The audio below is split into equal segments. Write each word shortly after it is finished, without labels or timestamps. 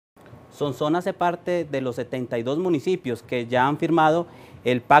Sonsón hace parte de los 72 municipios que ya han firmado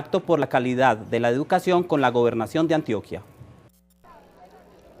el Pacto por la Calidad de la Educación con la Gobernación de Antioquia.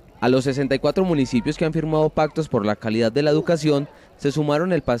 A los 64 municipios que han firmado pactos por la calidad de la educación, se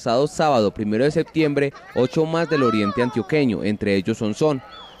sumaron el pasado sábado, 1 de septiembre, 8 más del Oriente antioqueño, entre ellos Sonsón.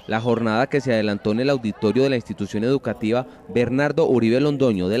 La jornada que se adelantó en el auditorio de la Institución Educativa Bernardo Uribe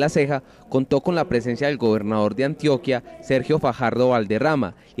Londoño de la Ceja contó con la presencia del Gobernador de Antioquia, Sergio Fajardo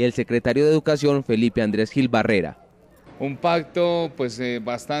Valderrama, y el Secretario de Educación, Felipe Andrés Gil Barrera. Un pacto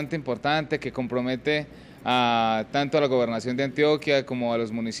bastante importante que compromete tanto a la Gobernación de Antioquia como a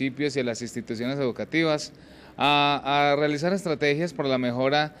los municipios y a las instituciones educativas a realizar estrategias para la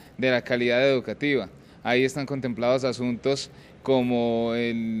mejora de la calidad educativa. Ahí están contemplados asuntos como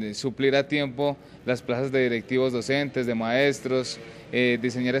el suplir a tiempo las plazas de directivos docentes, de maestros,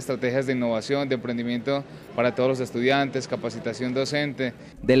 diseñar estrategias de innovación, de emprendimiento para todos los estudiantes, capacitación docente.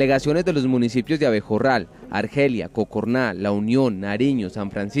 Delegaciones de los municipios de Abejorral, Argelia, Cocorná, La Unión, Nariño,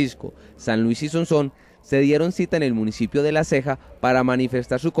 San Francisco, San Luis y Sonsón se dieron cita en el municipio de La Ceja para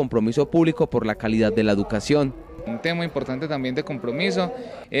manifestar su compromiso público por la calidad de la educación. Un tema importante también de compromiso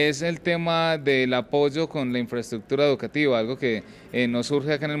es el tema del apoyo con la infraestructura educativa, algo que nos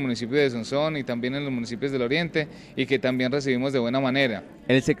surge acá en el municipio de Sonsón y también en los municipios del Oriente y que también recibimos de buena manera.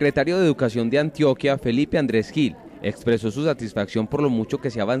 El secretario de Educación de Antioquia, Felipe Andrés Gil, expresó su satisfacción por lo mucho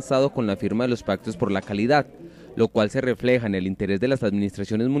que se ha avanzado con la firma de los pactos por la calidad, lo cual se refleja en el interés de las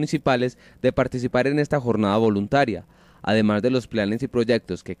administraciones municipales de participar en esta jornada voluntaria, además de los planes y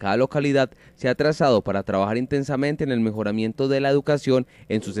proyectos que cada localidad se ha trazado para trabajar intensamente en el mejoramiento de la educación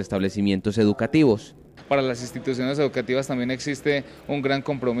en sus establecimientos educativos. Para las instituciones educativas también existe un gran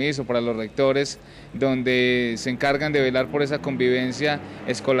compromiso para los rectores, donde se encargan de velar por esa convivencia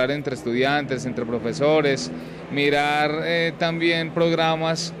escolar entre estudiantes, entre profesores, mirar también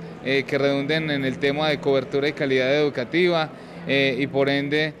programas que redunden en el tema de cobertura y calidad educativa y por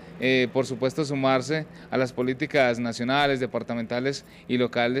ende, por supuesto, sumarse a las políticas nacionales, departamentales y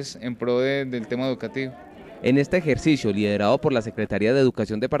locales en pro del tema educativo. En este ejercicio, liderado por la Secretaría de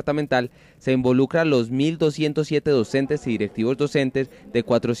Educación Departamental, se involucra a los 1.207 docentes y directivos docentes de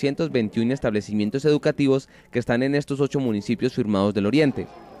 421 establecimientos educativos que están en estos 8 municipios firmados del Oriente.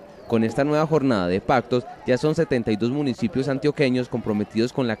 Con esta nueva jornada de pactos, ya son 72 municipios antioqueños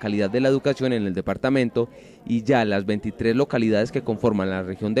comprometidos con la calidad de la educación en el departamento y ya las 23 localidades que conforman la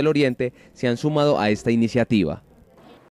región del Oriente se han sumado a esta iniciativa.